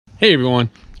Hey everyone,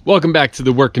 welcome back to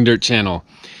the Work and Dirt channel.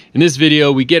 In this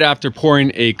video, we get after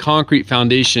pouring a concrete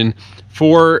foundation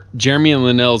for Jeremy and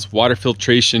Linnell's water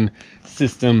filtration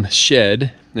system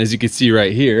shed, as you can see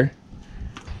right here.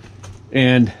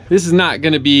 And this is not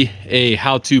going to be a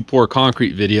how-to pour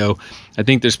concrete video. I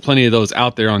think there's plenty of those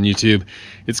out there on YouTube.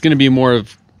 It's going to be more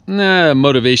of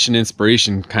motivation,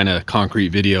 inspiration kind of concrete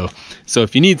video. So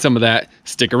if you need some of that,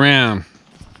 stick around.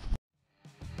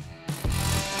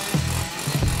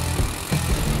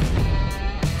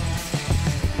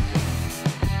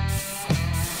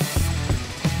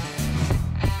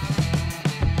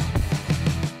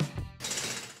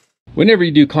 Whenever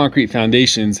you do concrete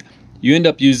foundations, you end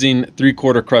up using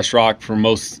 3/4 crushed rock for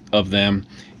most of them,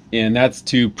 and that's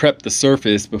to prep the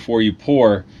surface before you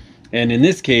pour. And in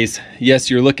this case, yes,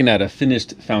 you're looking at a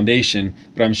finished foundation,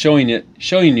 but I'm showing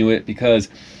you it because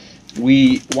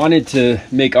we wanted to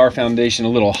make our foundation a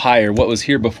little higher. What was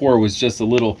here before was just a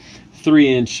little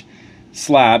 3-inch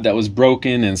slab that was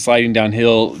broken and sliding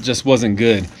downhill, just wasn't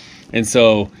good. And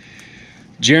so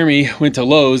Jeremy went to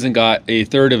Lowe's and got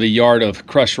 1/3 of a yard of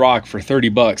crushed rock for 30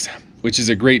 bucks, which is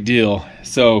a great deal.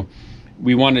 So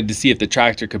we wanted to see if the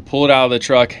tractor could pull it out of the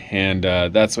truck, and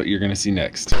that's what you're gonna see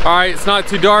next. All right, it's not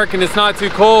too dark and it's not too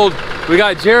cold. We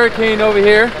got Jerricane over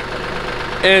here,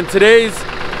 and today's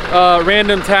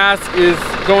random task is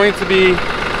going to be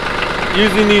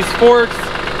using these forks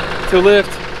to lift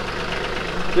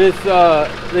this,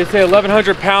 they say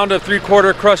 1,100 pound of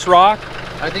 3/4 crushed rock.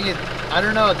 I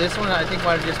don't know, this one I think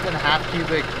might have just been a half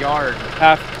cubic yard.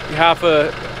 Half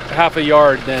a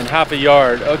yard then, half a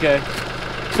yard, okay.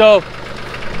 So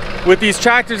with these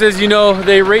tractors, as you know,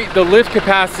 they rate the lift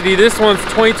capacity. This one's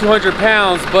 2,200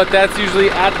 pounds, but that's usually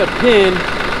at the pin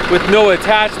with no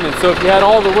attachment. So if you had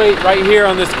all the weight right here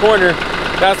on this corner,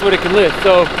 that's what it can lift.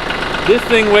 So this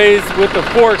thing weighs, with the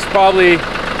forks, probably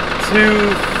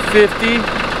 250.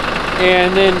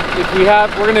 And then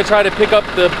we're gonna try to pick up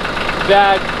the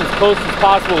bag as close as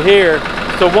possible here.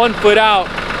 So 1 foot out,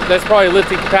 that's probably a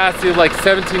lifting capacity of like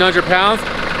 1,700 pounds.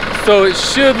 So it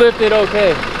should lift it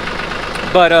okay.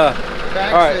 But the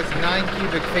bag all right. says 9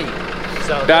 cubic feet.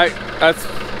 So that's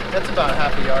about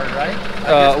half a yard, right?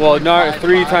 well, no,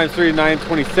 3 times 3 is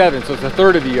 927, so it's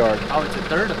 1/3 of a yard. Oh, it's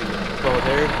 1/3 of a yard. So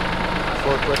there,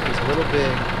 forklift is a little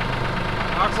big.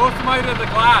 How close am I to the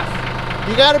glass?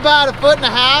 You got about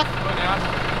 1.5 feet.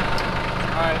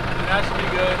 All right, then that should be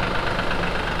good.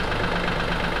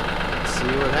 Let's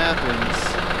see what happens.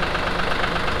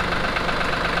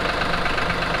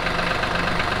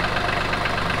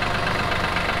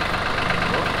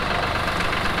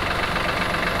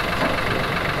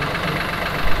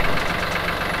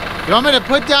 You want me to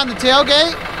put down the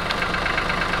tailgate?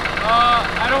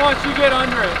 I don't want you to get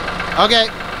under it. Okay.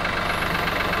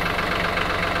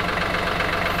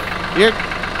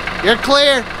 You're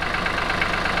clear.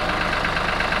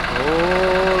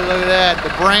 Oh, look at that. The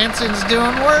Branson's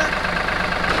doing work.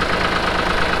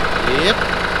 Yep.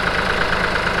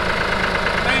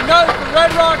 Ain't nothing for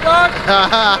Red Rock, dog.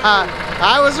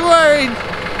 I was worried.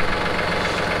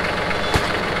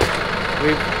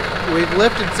 We've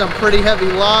lifted some pretty heavy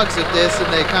logs at this,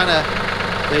 and they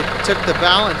took the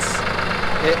balance.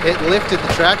 It lifted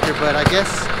the tractor, but I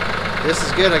guess this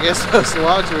is good. I guess those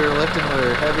logs we were lifting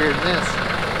were heavier than this.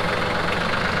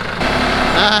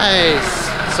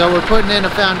 Nice. So we're putting in a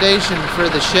foundation for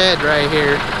the shed right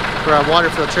here for our water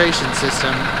filtration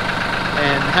system,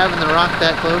 and having the rock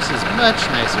that close is much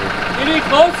nicer. Any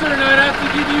closer and I'd have to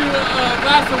give you a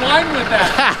glass of wine with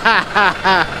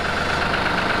that.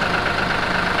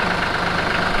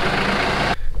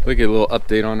 Look at a little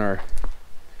update on our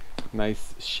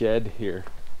nice shed here.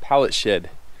 Pallet shed.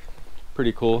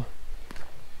 Pretty cool.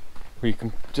 We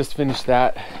can just finish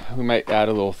that. We might add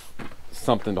a little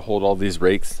something to hold all these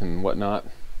rakes and whatnot,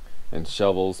 and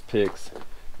shovels, picks.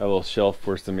 Got a little shelf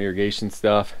for some irrigation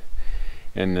stuff,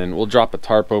 and then we'll drop a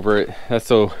tarp over it. That's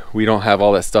so we don't have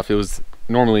all that stuff. It was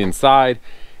normally inside,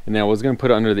 and then I was gonna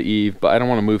put it under the eave, but I don't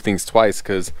want to move things twice,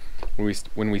 because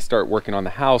when we start working on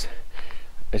the house,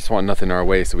 I just want nothing in our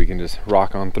way so we can just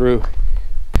rock on through.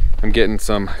 I'm getting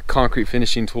some concrete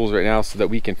finishing tools right now so that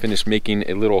we can finish making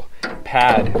a little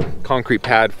pad, concrete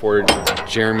pad for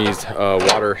Jeremy's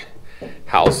water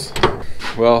house.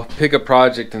 Well, pick a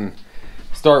project and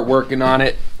start working on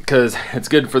it, because it's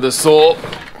good for the soul,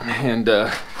 and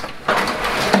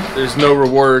there's no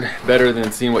reward better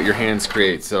than seeing what your hands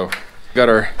create. So got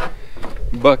our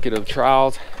bucket of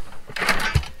trowels.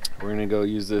 We're gonna go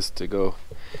use this to go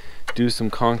do some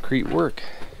concrete work.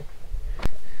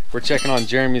 We're checking on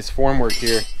Jeremy's form work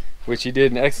here, which he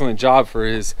did an excellent job for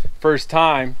his first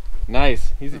time.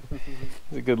 Nice. He's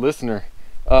a good listener.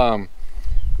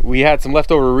 we had some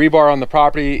leftover rebar on the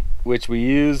property, which we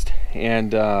used,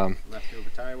 and Leftover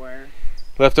tie wire.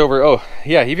 leftover, oh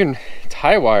yeah, even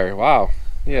tie wire. Wow.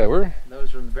 Yeah,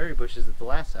 those from the berry bushes at the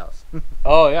last house.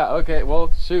 Oh yeah, okay,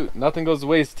 well shoot, nothing goes to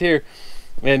waste here.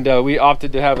 And we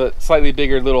opted to have a slightly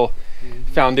bigger little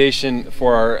foundation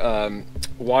for our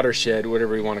watershed,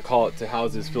 whatever we want to call it, to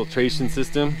house this filtration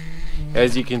system.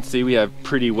 As you can see, we have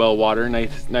pretty well water,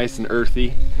 nice and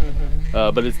earthy,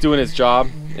 but it's doing its job.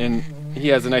 And he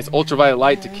has a nice ultraviolet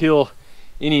light to kill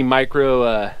any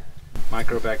microbacteria,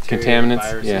 contaminants,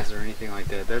 viruses, or anything like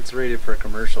that. That's rated for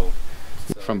commercial.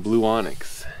 So from Blue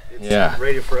Onyx. It's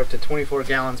rated for up to 24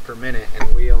 gallons per minute,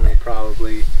 and we only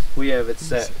we have it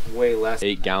set way less.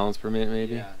 8 gallons per minute,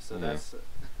 maybe. Yeah, so that's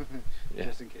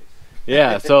just in case.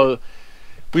 Yeah, so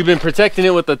we've been protecting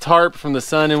it with the tarp from the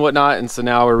sun and whatnot, and so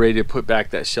now we're ready to put back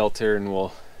that shelter, and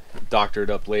we'll doctor it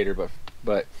up later.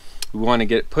 But we want to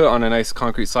get it put on a nice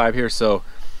concrete slab here, so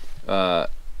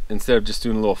instead of just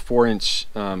doing a little 4-inch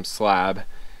slab,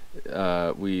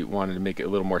 we wanted to make it a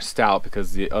little more stout,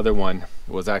 because the other one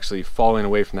was actually falling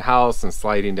away from the house and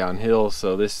sliding downhill.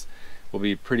 So this will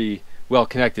be pretty well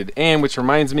connected. And which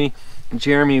reminds me,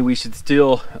 Jeremy, we should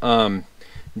still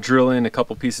drill in a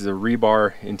couple pieces of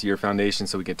rebar into your foundation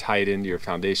so we can tie it into your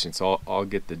foundation. So I'll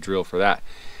get the drill for that,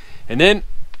 and then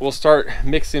we'll start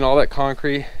mixing all that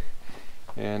concrete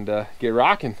and get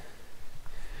rocking.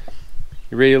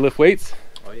 You ready to lift weights?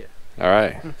 Oh yeah. All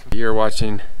right. You're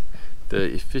watching the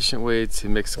efficient way to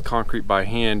mix concrete by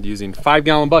hand using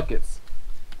 5-gallon buckets.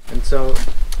 And so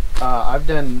I've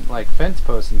done like fence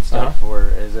posts and stuff. Or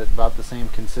is it about the same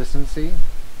consistency?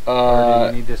 Or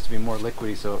do you need this to be more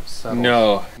liquidy so it settles?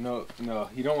 No.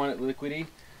 You don't want it liquidy.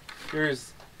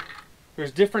 There's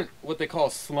different what they call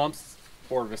slumps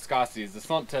or viscosities. The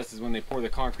slump test is when they pour the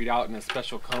concrete out in a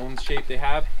special cone shape they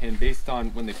have, and based on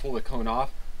when they pull the cone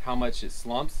off, how much it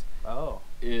slumps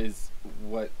is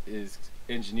what is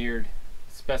engineered,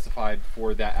 specified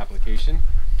for that application.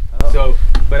 So,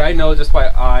 but I know just by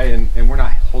eye, and we're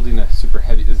not holding a super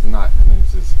heavy, this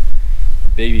is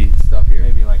baby stuff here.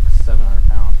 Maybe like 700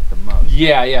 pounds at the most.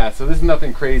 Yeah, so this is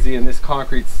nothing crazy, and this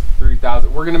concrete's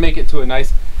 3,000. We're gonna make it to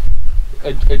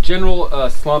a general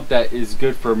slump that is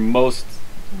good for most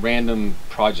random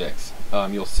projects.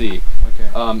 You'll see.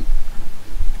 Okay.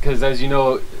 Because as you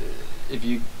know, if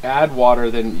you add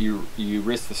water, then you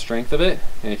risk the strength of it,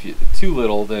 and if you too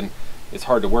little, then it's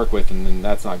hard to work with, and then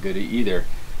that's not good either.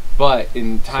 But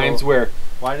in times where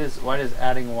why does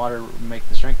adding water make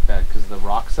the strength bad? Because the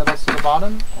rock settles to the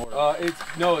bottom? Or? It's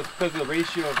because the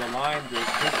ratio of the lime to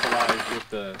crystallize with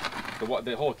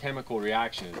the whole chemical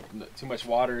reaction. Too much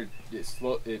water,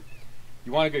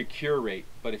 you want a good cure rate,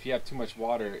 but if you have too much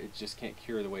water, it just can't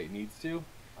cure the way it needs to.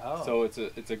 So it's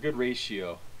a good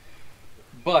ratio.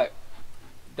 But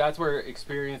that's where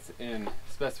experience and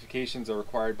specifications are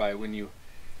required. By when you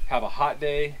have a hot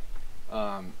day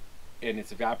and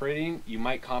it's evaporating, you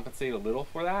might compensate a little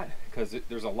for that, because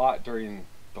there's a lot during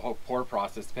the whole pour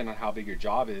process. Depending on how big your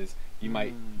job is, you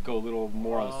might go a little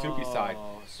more on the soupy side.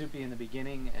 Soupy in the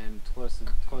beginning and closer.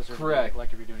 Correct.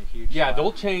 Like if you're doing a huge slab.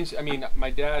 They'll change. I mean,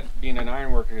 my dad, being an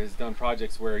iron worker, has done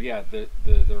projects where the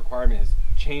requirement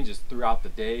changes throughout the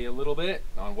day a little bit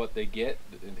on what they get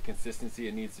and the consistency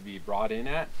it needs to be brought in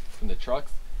at from the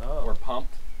trucks or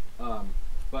pumped.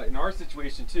 But in our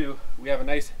situation too, we have a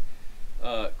nice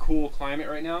cool climate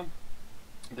right now.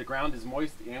 The ground is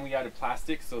moist, and we added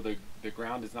plastic, so the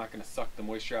ground is not going to suck the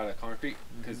moisture out of the concrete,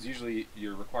 because usually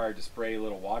you're required to spray a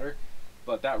little water.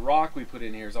 But that rock we put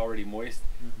in here is already moist,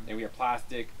 and we have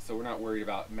plastic, so we're not worried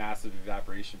about massive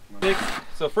evaporation from it.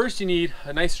 So first you need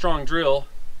a nice strong drill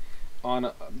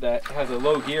that has a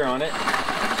low gear on it,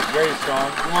 very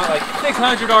strong. You want like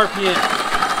 600 RPM,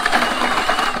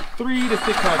 3 to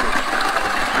 600.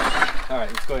 All right,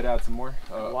 let's go ahead and add some more.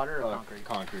 Water or concrete?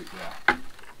 Concrete, yeah.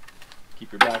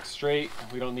 Keep your back straight.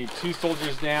 We don't need 2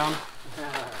 soldiers down.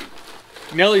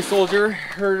 Nellie soldier,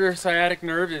 her sciatic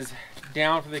nerve is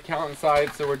down for the accountant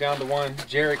side, so we're down to 1.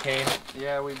 Jarrett came.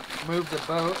 Yeah, we moved the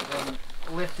boat and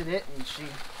lifted it, and she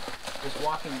was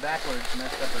walking backwards,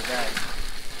 messed up her bag.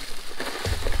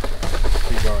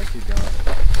 Keep going, keep going.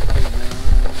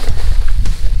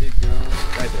 Keep going.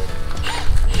 Right there.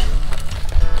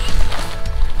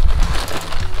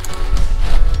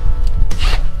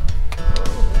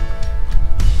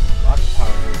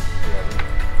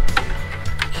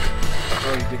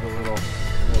 Give a little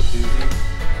doozy.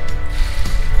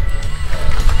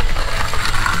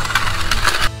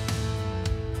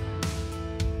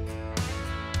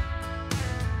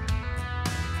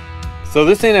 So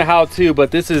this ain't a how-to,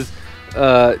 but this is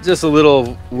just a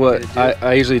little what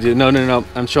I usually do. No,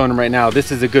 I'm showing them right now.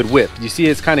 This is a good whip. You see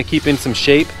it's kind of keeping some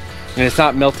shape and it's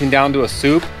not melting down to a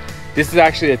soup. This is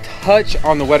actually a touch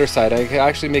on the wetter side. I can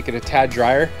actually make it a tad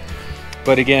drier,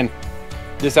 but again,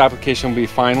 this application will be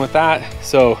fine with that.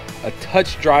 So a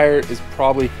touch drier is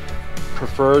probably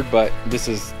preferred, but this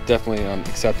is definitely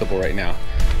acceptable right now.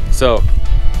 So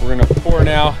we're gonna pour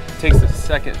now. It takes a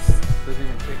second. Doesn't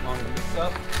even take long to mix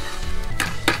up.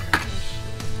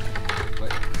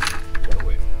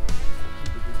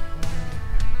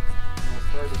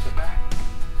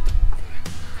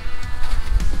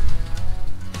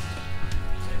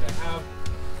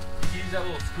 That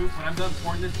little scoop when I'm done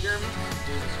pouring this, Jeremy.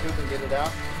 Do the scoop and get it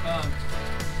out.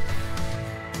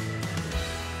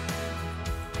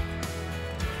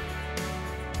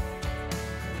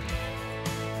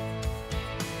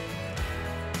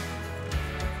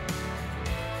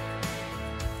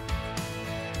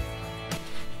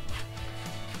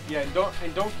 Yeah,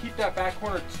 and don't keep that back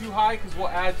corner too high because we'll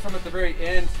add some at the very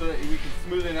end so that we can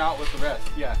smoothen it out with the rest.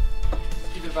 Yeah,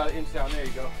 keep it about an inch down. There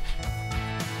you go.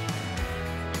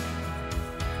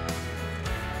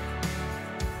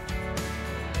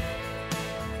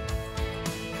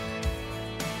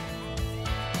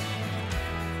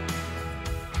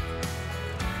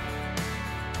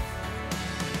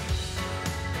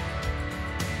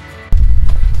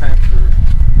 Time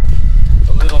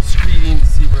for a little screening to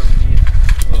see where we need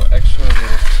a little extra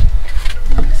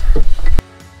little.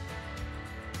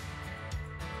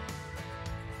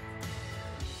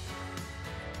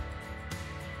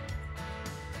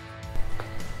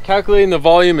 Calculating the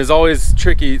volume is always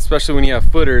tricky, especially when you have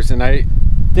footers, and I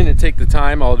didn't take the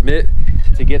time, I'll admit,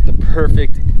 to get the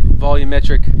perfect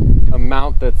volumetric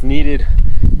amount that's needed.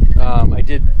 I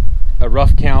did a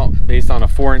rough count based on a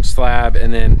 4-inch slab,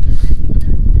 and then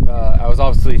I was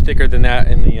obviously thicker than that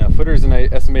in the footers, and I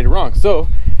estimated wrong. So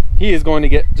he is going to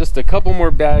get just a couple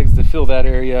more bags to fill that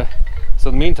area. So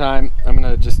in the meantime, I'm going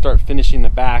to just start finishing the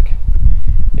back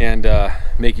and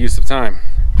make use of time.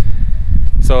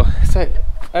 So it's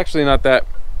actually not that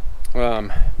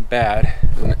bad,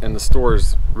 and the store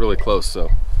is really close. So.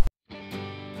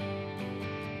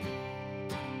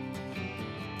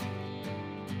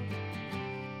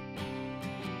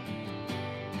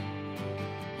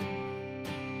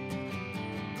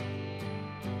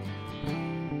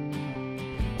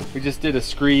 We just did a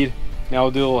screed. Now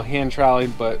we'll do a little hand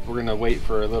troweling, but we're gonna wait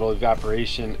for a little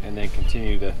evaporation and then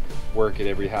continue to work it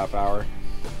every half hour.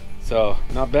 So,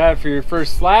 not bad for your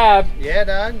first slab. Yeah,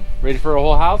 dog. Ready for a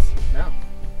whole house? No.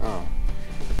 Oh.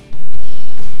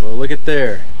 Well, look at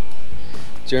there.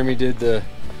 Jeremy did the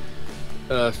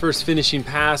first finishing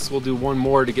pass. We'll do one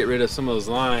more to get rid of some of those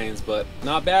lines, but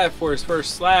not bad for his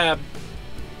first slab.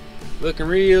 Looking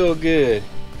real good.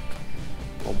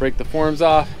 We'll break the forms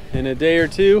off in a day or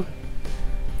two,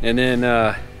 and then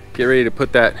get ready to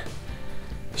put that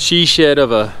she shed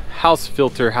of a house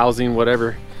filter housing,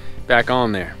 whatever, back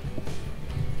on there.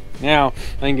 Now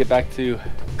I can get back to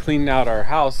cleaning out our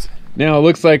house. Now it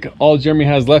looks like all Jeremy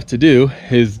has left to do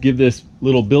is give this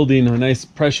little building a nice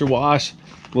pressure wash,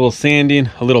 a little sanding,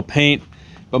 a little paint,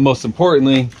 but most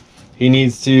importantly, he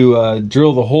needs to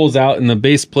drill the holes out in the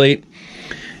base plate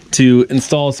to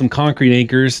install some concrete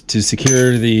anchors to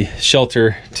secure the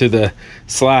shelter to the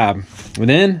slab, and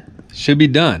then should be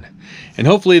done. And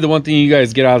hopefully the one thing you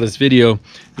guys get out of this video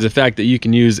is the fact that you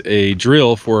can use a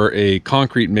drill for a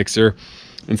concrete mixer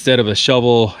instead of a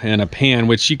shovel and a pan,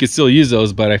 which you could still use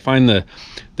those, but I find the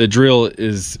drill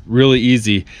is really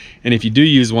easy. And if you do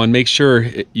use one, make sure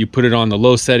you put it on the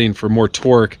low setting for more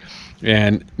torque,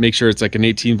 and make sure it's like an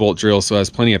 18-volt drill so it has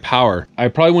plenty of power. I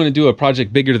probably want to do a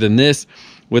project bigger than this.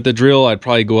 With the drill, I'd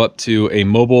probably go up to a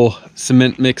mobile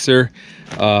cement mixer,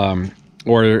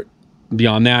 or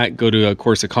beyond that, go to, of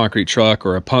course, a concrete truck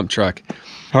or a pump truck.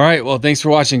 All right, well, thanks for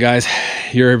watching, guys.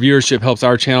 Your viewership helps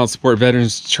our channel support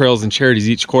veterans, trails, and charities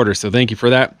each quarter, so thank you for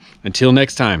that. Until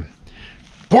next time,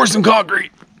 pour some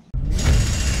concrete.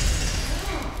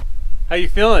 How you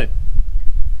feeling?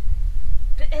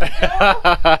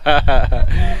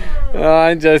 Oh,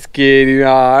 I'm just kidding.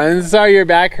 Oh, I'm sorry your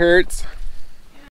back hurts.